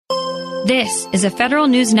This is a Federal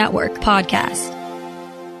News Network podcast.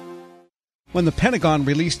 When the Pentagon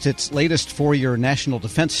released its latest four-year national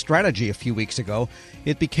defense strategy a few weeks ago,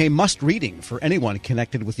 it became must-reading for anyone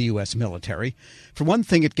connected with the U.S. military. For one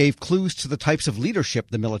thing, it gave clues to the types of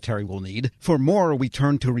leadership the military will need. For more, we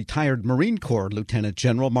turn to retired Marine Corps Lieutenant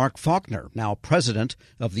General Mark Faulkner, now president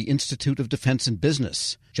of the Institute of Defense and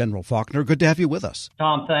Business. General Faulkner, good to have you with us.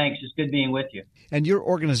 Tom, thanks. It's good being with you. And your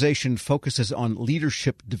organization focuses on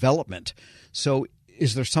leadership development. So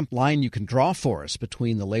is there some line you can draw for us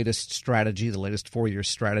between the latest strategy, the latest four-year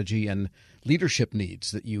strategy, and leadership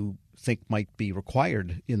needs that you think might be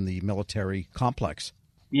required in the military complex?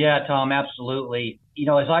 Yeah, Tom, absolutely. You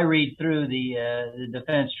know, as I read through the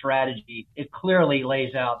defense strategy, it clearly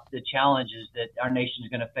lays out the challenges that our nation is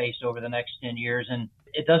going to face over the next 10 years. And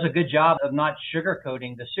it does a good job of not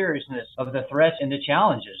sugarcoating the seriousness of the threats and the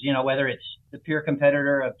challenges, you know, whether it's the peer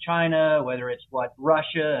competitor of China, whether it's what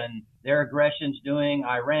Russia and their aggression's doing,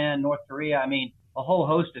 Iran, North Korea, I mean, a whole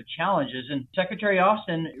host of challenges. And Secretary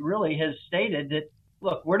Austin really has stated that,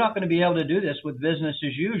 look, we're not going to be able to do this with business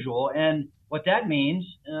as usual. And what that means,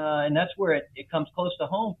 and that's where it comes close to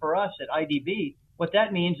home for us at IDB, what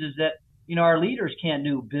that means is that, you know, our leaders can't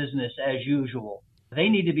do business as usual. They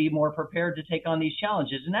need to be more prepared to take on these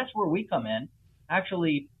challenges. And that's where we come in,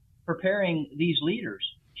 actually preparing these leaders,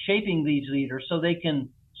 shaping these leaders so they can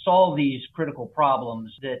solve these critical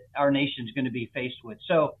problems that our nation is going to be faced with.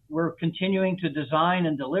 So we're continuing to design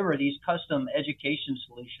and deliver these custom education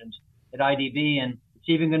solutions at IDB, and it's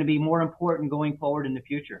even going to be more important going forward in the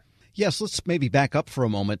future. Yes, let's maybe back up for a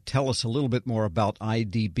moment. Tell us a little bit more about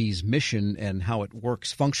IDB's mission and how it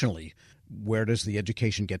works functionally. Where does the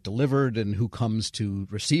education get delivered and who comes to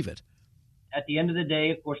receive it? At the end of the day,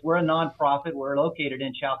 of course, we're a nonprofit. We're located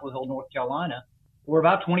in Chapel Hill, North Carolina. We're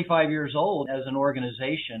about 25 years old as an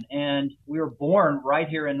organization, and we were born right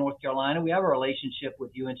here in North Carolina. We have a relationship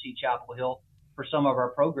with UNC Chapel Hill for some of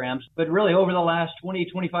our programs. But really, over the last 20,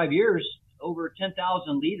 25 years, over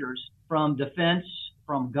 10,000 leaders from defense,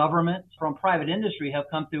 from government, from private industry have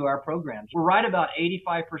come through our programs. We're right about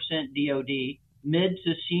 85% DOD, mid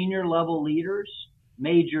to senior level leaders,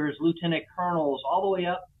 majors, lieutenant colonels, all the way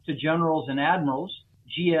up to generals and admirals,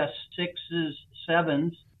 GS 6s,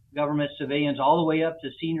 7s, government civilians, all the way up to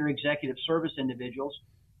senior executive service individuals.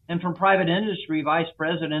 And from private industry, vice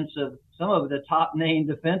presidents of some of the top name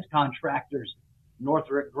defense contractors,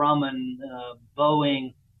 Northrop Grumman,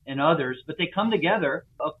 Boeing, and others. But they come together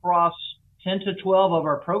across 10 to 12 of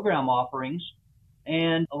our program offerings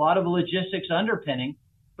and a lot of logistics underpinning,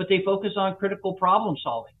 but they focus on critical problem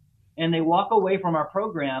solving. And they walk away from our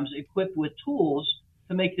programs equipped with tools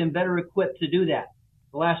to make them better equipped to do that.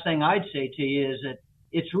 The last thing I'd say to you is that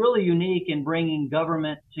it's really unique in bringing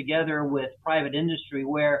government together with private industry,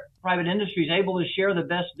 where private industry is able to share the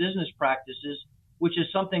best business practices, which is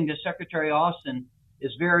something that Secretary Austin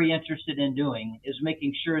is very interested in doing, is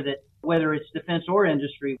making sure that whether it's defense or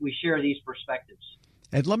industry, we share these perspectives.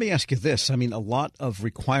 And let me ask you this. I mean, a lot of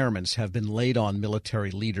requirements have been laid on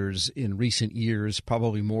military leaders in recent years,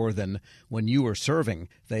 probably more than when you were serving.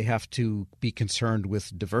 They have to be concerned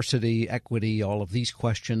with diversity, equity, all of these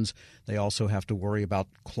questions. They also have to worry about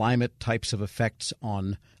climate types of effects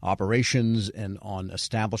on operations and on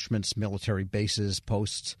establishments, military bases,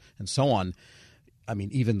 posts, and so on. I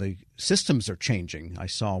mean, even the systems are changing. I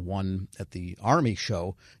saw one at the Army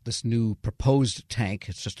show, this new proposed tank,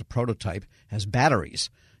 it's just a prototype, has batteries.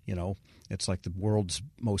 You know, it's like the world's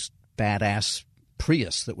most badass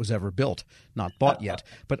Prius that was ever built, not bought yet.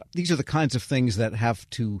 But these are the kinds of things that have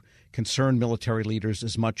to concern military leaders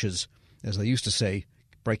as much as they used to say,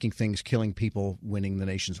 breaking things, killing people, winning the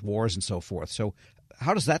nation's wars, and so forth. So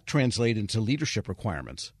how does that translate into leadership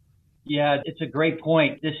requirements? Yeah, it's a great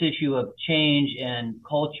point. This issue of change and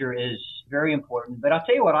culture is very important. But I'll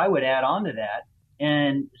tell you what I would add on to that,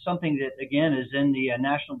 and something that, again, is in the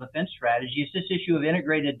National Defense Strategy, is this issue of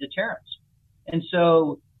integrated deterrence. And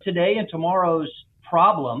so today and tomorrow's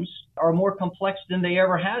problems are more complex than they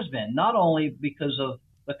ever has been, not only because of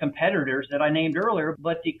the competitors that I named earlier,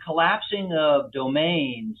 but the collapsing of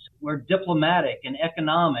domains where diplomatic and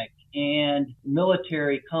economic and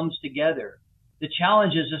military comes together. The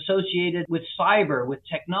challenges associated with cyber, with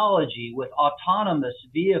technology, with autonomous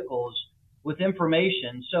vehicles, with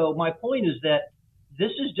information. So my point is that this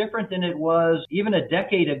is different than it was even a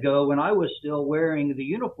decade ago when I was still wearing the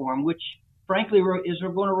uniform, which frankly is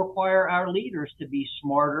going to require our leaders to be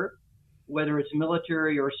smarter, whether it's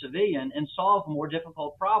military or civilian, and solve more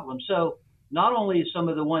difficult problems. So not only some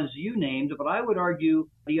of the ones you named, but I would argue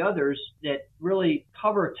the others that really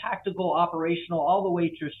cover tactical, operational, all the way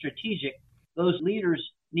to strategic. Those leaders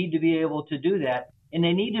need to be able to do that. and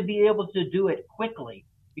they need to be able to do it quickly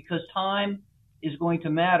because time is going to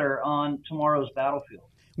matter on tomorrow's battlefield.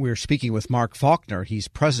 We're speaking with Mark Faulkner. He's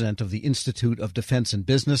president of the Institute of Defense and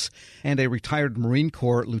Business and a retired Marine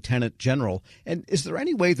Corps lieutenant general. And is there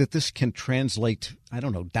any way that this can translate,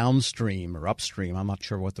 downstream or upstream? I'm not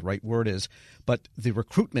sure what the right word is, but the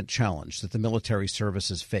recruitment challenge that the military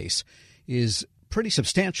services face is pretty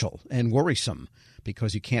substantial and worrisome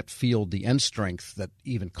because you can't field the end strength that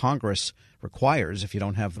even Congress requires if you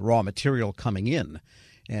don't have the raw material coming in.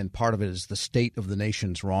 And part of it is the state of the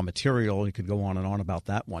nation's raw material. You could go on and on about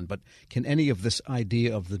that one. But can any of this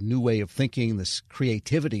idea of the new way of thinking, this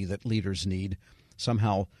creativity that leaders need,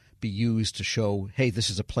 somehow be used to show, hey, this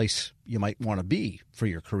is a place you might want to be for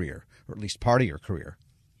your career, or at least part of your career?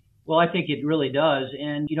 Well, I think it really does.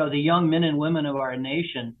 And, the young men and women of our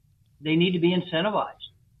nation, they need to be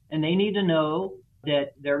incentivized. And they need to know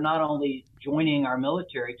that they're not only joining our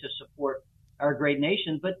military to support our great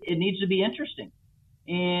nation, but it needs to be interesting.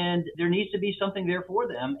 And there needs to be something there for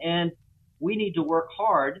them. And we need to work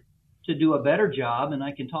hard to do a better job. And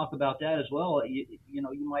I can talk about that as well.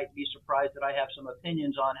 You might be surprised that I have some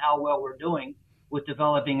opinions on how well we're doing with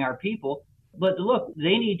developing our people. But look,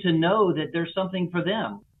 they need to know that there's something for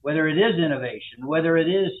them, whether it is innovation, whether it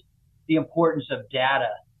is the importance of data,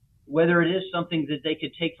 whether it is something that they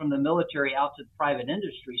could take from the military out to the private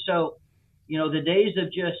industry. So, the days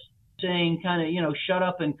of just saying shut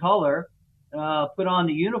up and color, put on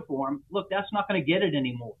the uniform, look, that's not going to get it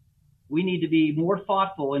anymore. We need to be more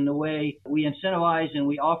thoughtful in the way we incentivize and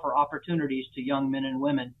we offer opportunities to young men and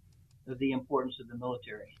women of the importance of the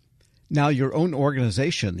military. Now, your own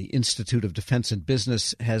organization, the Institute of Defense and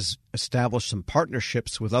Business, has established some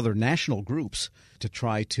partnerships with other national groups to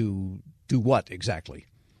try to do what exactly?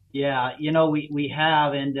 Yeah, we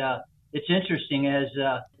have, and it's interesting as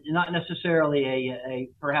not necessarily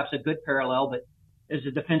perhaps a good parallel, but as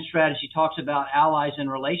the defense strategy talks about allies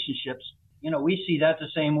and relationships, we see that the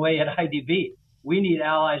same way at IDB. We need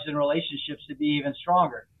allies and relationships to be even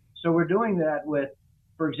stronger. So we're doing that with,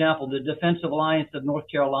 for example, the Defensive Alliance of North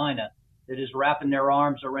Carolina that is wrapping their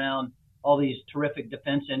arms around all these terrific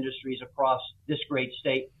defense industries across this great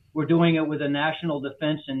state. We're doing it with the National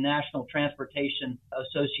Defense and National Transportation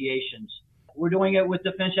Associations. We're doing it with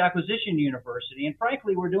Defense Acquisition University. And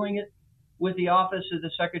frankly, we're doing it with the Office of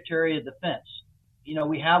the Secretary of Defense.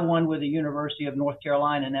 We have one with the University of North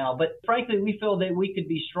Carolina now, but frankly, we feel that we could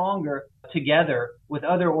be stronger together with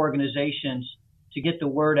other organizations to get the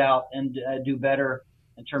word out and do better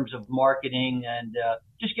in terms of marketing and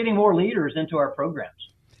just getting more leaders into our programs.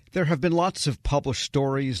 There have been lots of published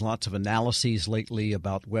stories, lots of analyses lately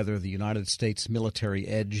about whether the United States military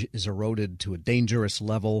edge is eroded to a dangerous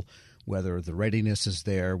level, whether the readiness is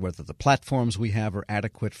there, whether the platforms we have are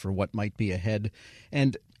adequate for what might be ahead.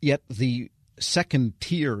 And yet the second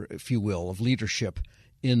tier, if you will, of leadership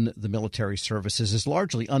in the military services is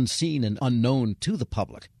largely unseen and unknown to the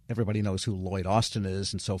public. Everybody knows who Lloyd Austin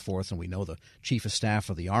is and so forth, and we know the Chief of Staff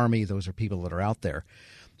of the Army. Those are people that are out there.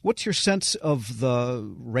 What's your sense of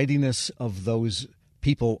the readiness of those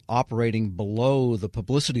people operating below the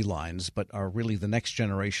publicity lines but are really the next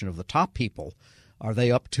generation of the top people? Are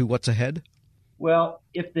they up to what's ahead? Well,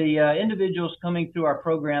 if the individuals coming through our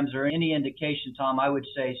programs are any indication, Tom, I would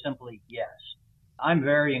say simply yes. I'm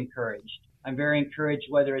very encouraged. I'm very encouraged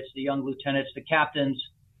whether it's the young lieutenants, the captains,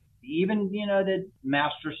 even, the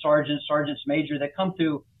master sergeants, sergeants major that come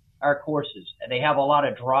through our courses. They have a lot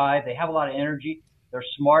of drive. They have a lot of energy. They're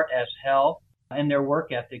smart as hell, and their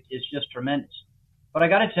work ethic is just tremendous. But I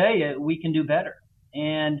got to tell you, we can do better,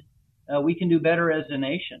 and we can do better as a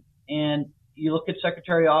nation. And you look at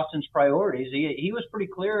Secretary Austin's priorities, he was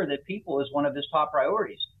pretty clear that people is one of his top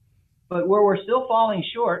priorities. But where we're still falling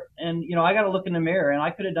short, and, I got to look in the mirror, and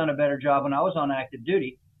I could have done a better job when I was on active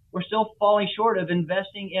duty, we're still falling short of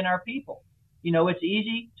investing in our people. It's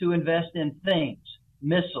easy to invest in things,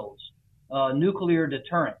 missiles, nuclear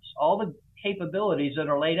deterrence, all the capabilities that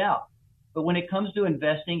are laid out. But when it comes to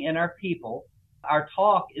investing in our people, our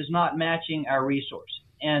talk is not matching our resource.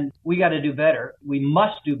 And we got to do better. We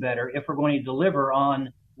must do better if we're going to deliver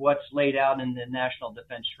on what's laid out in the National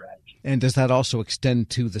Defense Strategy. And does that also extend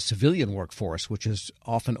to the civilian workforce, which is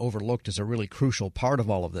often overlooked as a really crucial part of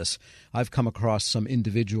all of this? I've come across some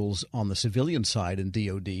individuals on the civilian side in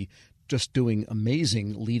DOD just doing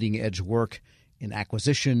amazing leading-edge work in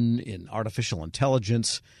acquisition, in artificial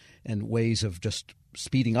intelligence, and ways of just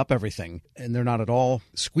speeding up everything. And they're not at all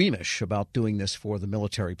squeamish about doing this for the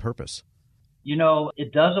military purpose.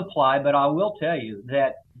 It does apply, but I will tell you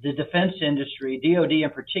that the defense industry, DOD in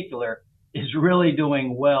particular, is really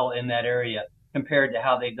doing well in that area compared to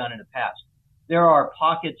how they've done in the past. there are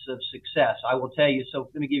pockets of success, I will tell you. So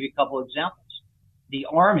let me give you a couple of examples. The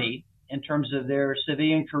Army, in terms of their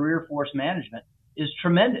civilian career force management, is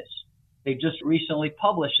tremendous. They just recently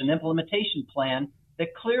published an implementation plan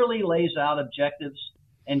that clearly lays out objectives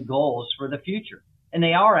and goals for the future. And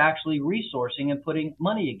they are actually resourcing and putting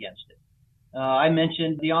money against it. I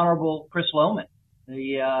mentioned the Honorable Chris Lohman,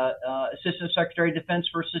 the Assistant Secretary of Defense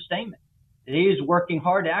for Sustainment. He is working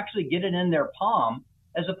hard to actually get it in their palm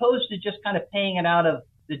as opposed to just kind of paying it out of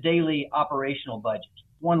the daily operational budget.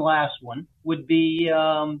 One last one would be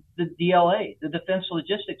the DLA, the Defense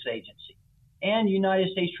Logistics Agency, and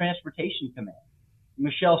United States Transportation Command.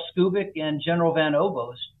 Michelle Skubik and General Van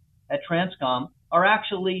Obos at Transcom are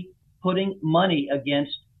actually putting money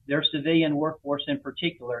against their civilian workforce in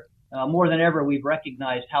particular. More than ever, we've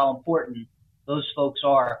recognized how important those folks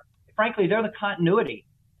are. Frankly, they're the continuity.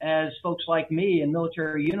 As folks like me in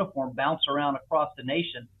military uniform bounce around across the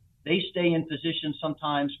nation, they stay in position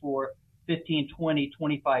sometimes for 15, 20,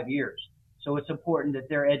 25 years. So it's important that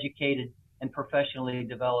they're educated and professionally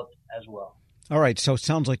developed as well. All right, so it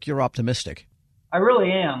sounds like you're optimistic. I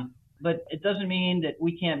really am, but it doesn't mean that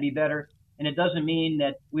we can't be better, and it doesn't mean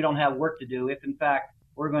that we don't have work to do if, in fact,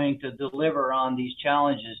 we're going to deliver on these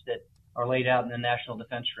challenges that are laid out in the National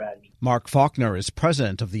Defense Strategy. Mark Faulkner is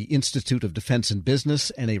president of the Institute of Defense and Business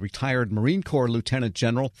and a retired Marine Corps Lieutenant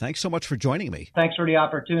General. Thanks so much for joining me. Thanks for the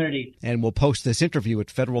opportunity. And we'll post this interview at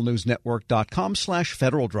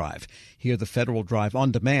federalnewsnetwork.com/Federal Drive. Hear the Federal Drive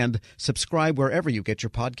on demand. Subscribe wherever you get your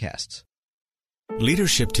podcasts.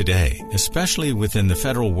 Leadership today, especially within the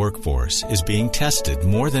federal workforce, is being tested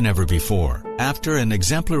more than ever before. After an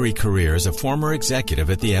exemplary career as a former executive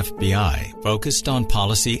at the FBI, focused on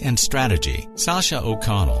policy and strategy, Sasha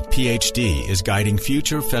O'Connell, Ph.D., is guiding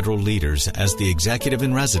future federal leaders as the executive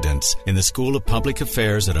in residence in the School of Public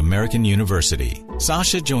Affairs at American University.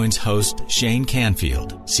 Sasha joins host Shane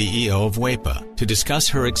Canfield, CEO of WEPA, to discuss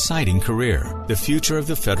her exciting career, the future of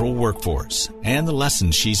the federal workforce, and the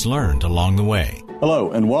lessons she's learned along the way.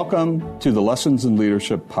 Hello, and welcome to the Lessons in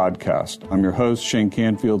Leadership podcast. I'm your host, Shane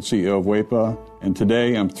Canfield, CEO of WEPA, and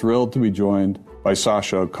today I'm thrilled to be joined by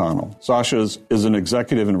Sasha O'Connell. Sasha is an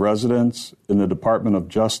executive in residence in the Department of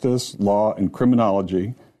Justice, Law, and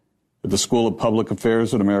Criminology at the School of Public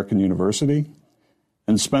Affairs at American University,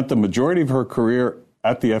 and spent the majority of her career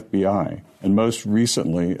at the FBI, and most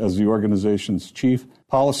recently as the organization's Chief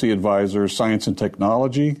Policy Advisor, Science and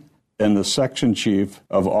Technology, and the Section Chief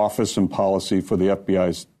of Office and Policy for the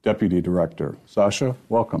FBI's Deputy Director. Sasha,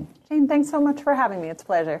 welcome. Shane, thanks so much for having me. It's a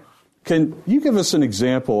pleasure. Can you give us an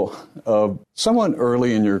example of someone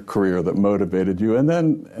early in your career that motivated you, and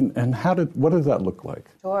then what did that look like?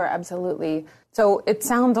 Sure, absolutely. So it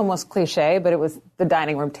sounds almost cliche, but it was the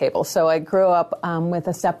dining room table. So I grew up with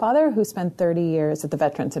a stepfather who spent 30 years at the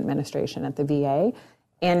Veterans Administration at the VA,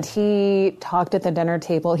 and he talked at the dinner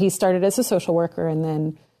table. He started as a social worker and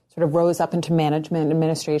then sort of rose up into management,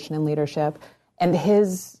 administration, and leadership. And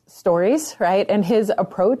his stories, right, and his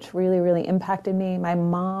approach really, really impacted me. My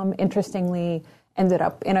mom, interestingly, ended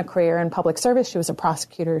up in a career in public service. She was a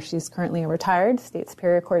prosecutor. She's currently a retired state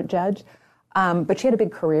superior court judge. But she had a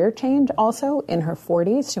big career change also in her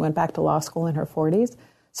 40s. She went back to law school in her 40s.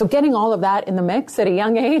 So getting all of that in the mix at a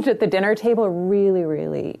young age at the dinner table really,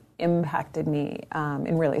 really impacted me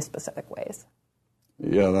in really specific ways.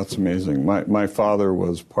 Yeah, that's amazing. My father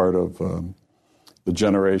was part of the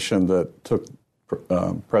generation that took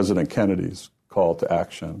President Kennedy's call to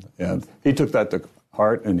action. And he took that to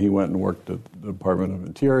heart, and he went and worked at the Department of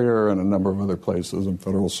Interior and a number of other places in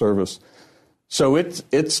federal service. So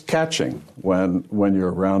it's catching when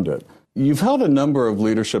you're around it. You've held a number of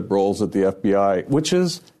leadership roles at the FBI, which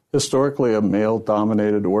is historically a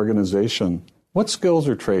male-dominated organization. What skills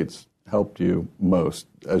or traits helped you most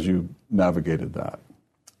as you navigated that?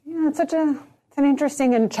 Yeah, it's an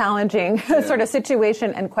interesting and challenging sort of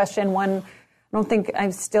situation and question. One I don't think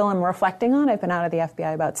I still am reflecting on. I've been out of the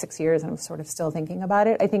FBI about 6 years, and I'm sort of still thinking about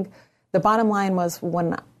it. I think the bottom line was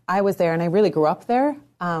when I was there, and I really grew up there,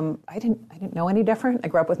 I didn't know any different. I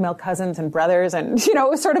grew up with male cousins and brothers, and it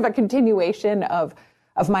was sort of a continuation of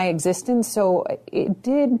my existence. So it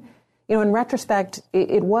did, in retrospect,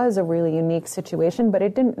 it was a really unique situation, but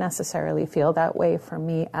it didn't necessarily feel that way for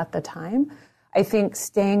me at the time. I think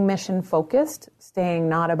staying mission-focused, staying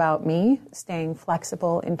not about me, staying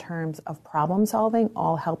flexible in terms of problem solving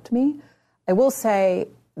all helped me. I will say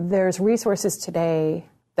there's resources today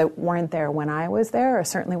that weren't there when I was there, or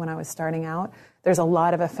certainly when I was starting out. There's a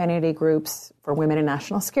lot of affinity groups for women in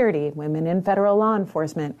national security, women in federal law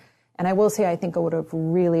enforcement. And I will say I think I would have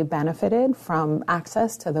really benefited from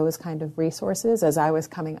access to those kind of resources as I was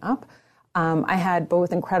coming up. I had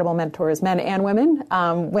both incredible mentors, men and women,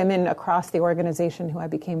 women across the organization who I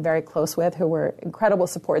became very close with, who were incredible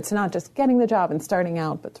supports, not just getting the job and starting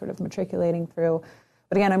out, but sort of matriculating through.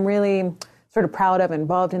 But again, I'm really sort of proud of and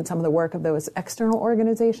involved in some of the work of those external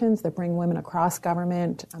organizations that bring women across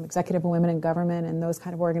government, executive women in government, and those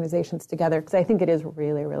kind of organizations together, because I think it is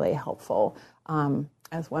really, really helpful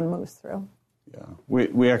as one moves through. Yeah,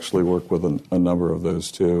 we actually work with a number of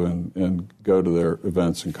those too, and go to their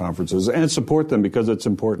events and conferences and support them because it's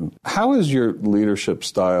important. How has your leadership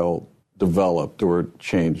style developed or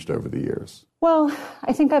changed over the years? Well,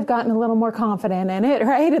 I think I've gotten a little more confident in it,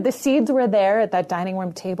 right? The seeds were there at that dining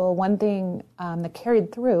room table. One thing that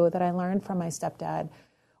carried through that I learned from my stepdad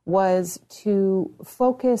was to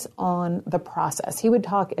focus on the process. He would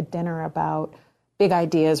talk at dinner about big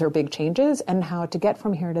ideas or big changes and how to get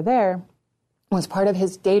from here to there was part of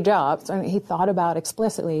his day job, so he thought about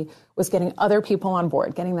explicitly, was getting other people on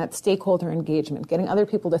board, getting that stakeholder engagement, getting other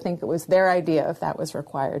people to think it was their idea if that was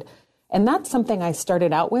required. And that's something I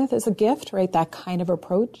started out with as a gift, right, that kind of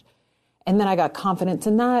approach. And then I got confidence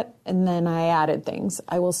in that, and then I added things.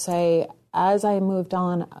 I will say, as I moved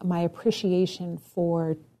on, my appreciation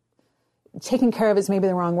for taking care of is maybe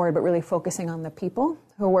the wrong word, but really focusing on the people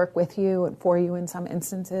who work with you and for you in some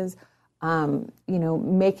instances,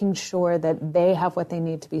 making sure that they have what they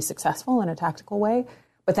need to be successful in a tactical way.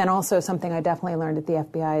 But then also something I definitely learned at the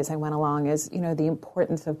FBI as I went along is, the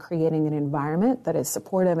importance of creating an environment that is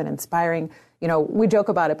supportive and inspiring. We joke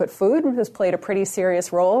about it, but food has played a pretty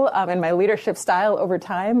serious role in my leadership style over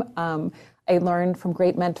time. I learned from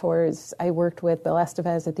great mentors. I worked with Bill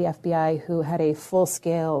Estevez at the FBI, who had a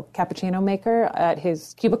full-scale cappuccino maker at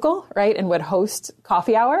his cubicle, right, and would host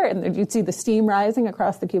coffee hour, and you'd see the steam rising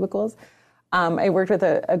across the cubicles. I worked with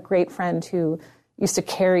a great friend who used to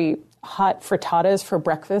carry hot frittatas for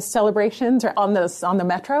breakfast celebrations or on the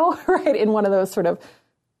metro, right, in one of those sort of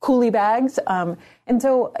coolie bags. And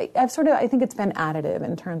so I think it's been additive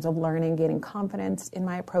in terms of learning, gaining confidence in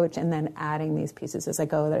my approach, and then adding these pieces as I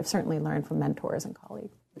go that I've certainly learned from mentors and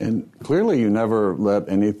colleagues. And clearly you never let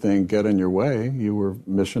anything get in your way. You were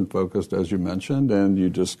mission focused, as you mentioned, and you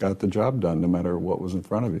just got the job done no matter what was in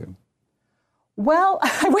front of you. Well,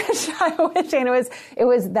 I wish it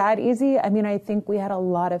was that easy. I mean, I think we had a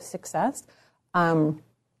lot of success.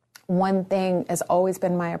 One thing has always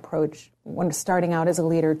been my approach when starting out as a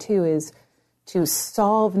leader, too, is to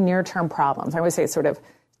solve near-term problems. I always say sort of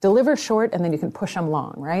deliver short and then you can push them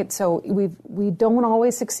long, right? So we don't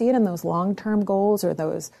always succeed in those long-term goals or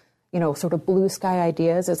those, sort of blue sky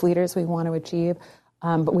ideas as leaders we want to achieve.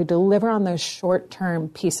 But we deliver on those short-term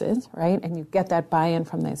pieces, right? And you get that buy-in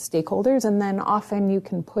from the stakeholders. And then often you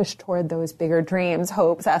can push toward those bigger dreams,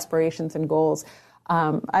 hopes, aspirations, and goals.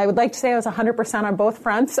 I would like to say I was 100% on both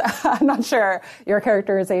fronts. I'm not sure your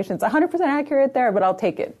characterization's 100% accurate there, but I'll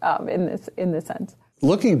take it in this sense.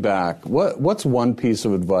 Looking back, what's one piece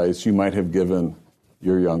of advice you might have given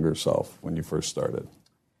your younger self when you first started?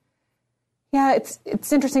 Yeah,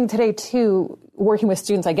 it's interesting today, too, working with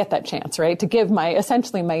students, I get that chance, right, to give my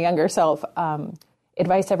younger self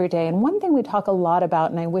advice every day. And one thing we talk a lot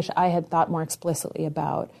about, and I wish I had thought more explicitly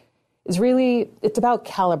about, is really, it's about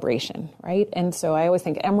calibration, right? And so I always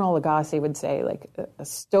think Emeril Lagasse would say, like, a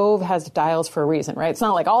stove has dials for a reason, right? It's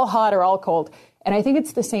not like all hot or all cold. And I think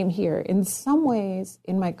it's the same here. In some ways,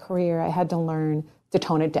 in my career, I had to learn to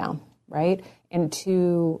tone it down, right? And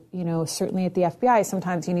to, certainly at the FBI,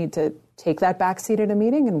 sometimes you need to take that backseat at a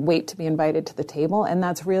meeting and wait to be invited to the table. And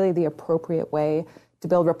that's really the appropriate way to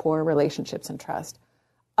build rapport, relationships, and trust.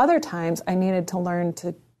 Other times, I needed to learn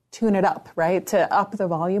to tune it up, right? To up the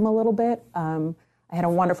volume a little bit. I had a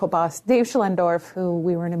wonderful boss, Dave Schlendorf, who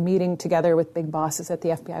we were in a meeting together with big bosses at the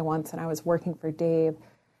FBI once, and I was working for Dave.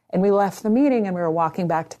 And we left the meeting and we were walking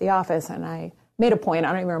back to the office, and I made a point.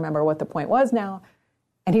 I don't even remember what the point was now.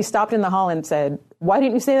 And he stopped in the hall and said, "Why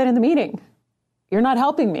didn't you say that in the meeting? You're not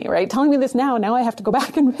helping me, right? Telling me this now I have to go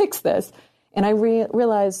back and fix this." And I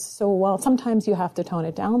realized, sometimes you have to tone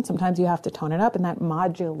it down, sometimes you have to tone it up, and that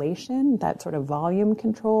modulation, that sort of volume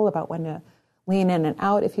control about when to lean in and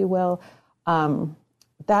out, if you will,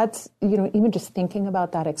 that's, even just thinking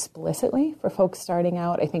about that explicitly for folks starting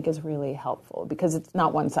out, I think is really helpful because it's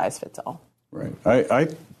not one size fits all. Right. I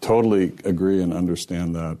totally agree and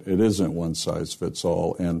understand that. It isn't one size fits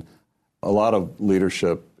all. And a lot of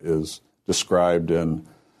leadership is described in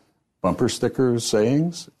bumper stickers,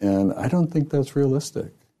 sayings, and I don't think that's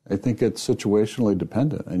realistic. I think it's situationally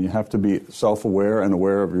dependent, and you have to be self-aware and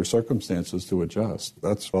aware of your circumstances to adjust.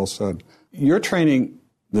 That's well said. You're training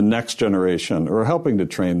the next generation, or helping to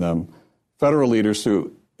train them, federal leaders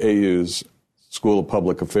through AU's School of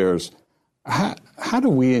Public Affairs. How how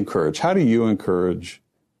do you encourage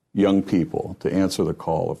young people to answer the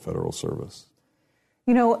call of federal service?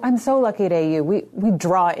 You know, I'm so lucky at AU. We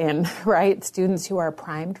draw in, right, students who are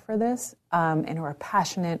primed for this and who are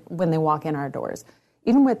passionate when they walk in our doors.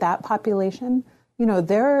 Even with that population, you know,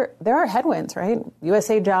 there are headwinds, right?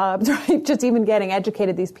 USA jobs, right? Just even getting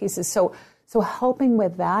educated, these pieces. So helping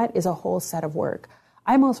with that is a whole set of work.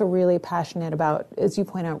 I'm also really passionate about, as you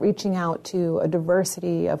point out, reaching out to a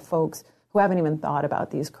diversity of folks who haven't even thought about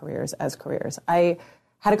these careers as careers. I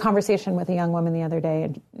had a conversation with a young woman the other day,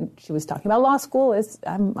 and she was talking about law school.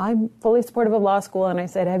 I'm fully supportive of law school, and I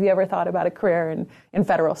said, have you ever thought about a career in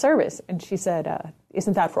federal service? And she said,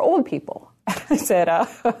 isn't that for old people? I said,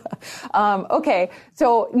 okay.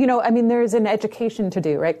 So, you know, I mean, there's an education to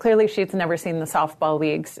do, right? Clearly, she's never seen the softball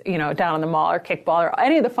leagues, you know, down on the mall or kickball or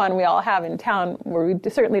any of the fun we all have in town, where we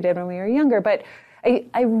certainly did when we were younger. But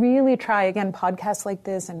I really try, again, podcasts like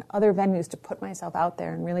this and other venues to put myself out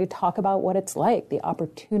there and really talk about what it's like, the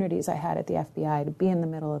opportunities I had at the FBI to be in the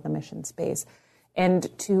middle of the mission space, and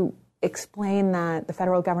to explain that the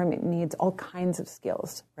federal government needs all kinds of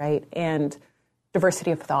skills, right? And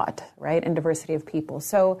diversity of thought, right? And diversity of people.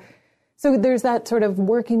 So there's that sort of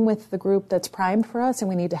working with the group that's primed for us, and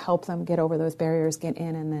we need to help them get over those barriers, get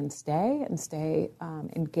in, and then stay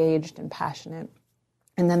engaged and passionate.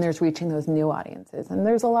 And then there's reaching those new audiences. And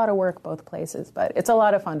there's a lot of work both places, but it's a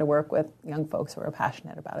lot of fun to work with young folks who are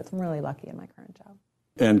passionate about it. So I'm really lucky in my current job.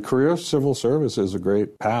 And career civil service is a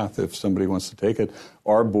great path if somebody wants to take it.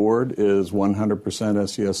 Our board is 100%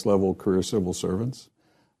 SES level career civil servants.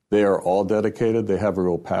 They are all dedicated. They have a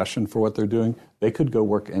real passion for what they're doing. They could go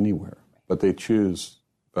work anywhere, but they choose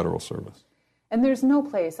federal service. And there's no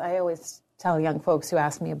place, I always tell young folks who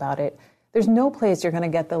ask me about it, there's no place you're going to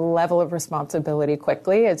get the level of responsibility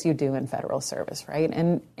quickly as you do in federal service, right?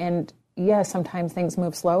 And yes, sometimes things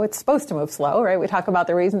move slow. It's supposed to move slow, right? We talk about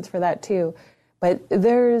the reasons for that too. But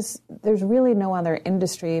there's really no other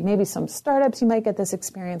industry, maybe some startups you might get this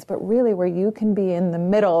experience, but really where you can be in the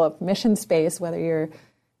middle of mission space, whether you're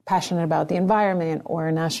passionate about the environment or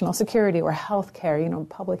national security or healthcare, you know,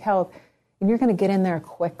 public health, and you're going to get in there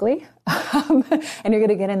quickly and you're going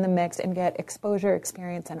to get in the mix and get exposure,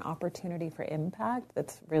 experience, and opportunity for impact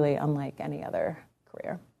that's really unlike any other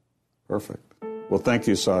career. Perfect. Well, thank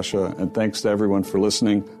you, Sasha, and thanks to everyone for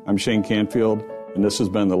listening. I'm Shane Canfield, and this has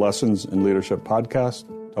been the Lessons in Leadership podcast.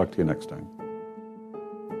 Talk to you next time.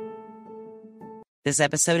 This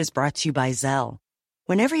episode is brought to you by Zelle.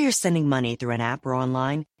 Whenever you're sending money through an app or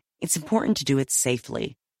online, it's important to do it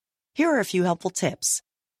safely. Here are a few helpful tips.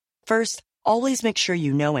 First, always make sure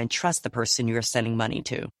you know and trust the person you are sending money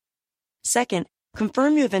to. Second,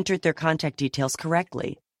 confirm you have entered their contact details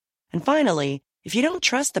correctly. And finally, if you don't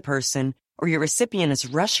trust the person or your recipient is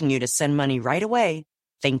rushing you to send money right away,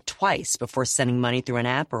 think twice before sending money through an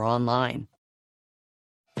app or online.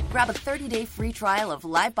 Grab a 30-day free trial of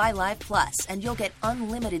Live by Live Plus, and you'll get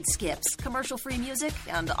unlimited skips, commercial-free music,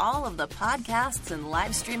 and all of the podcasts and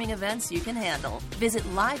live streaming events you can handle. Visit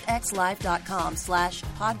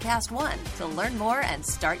livexlive.com/podcast1 to learn more and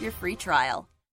start your free trial.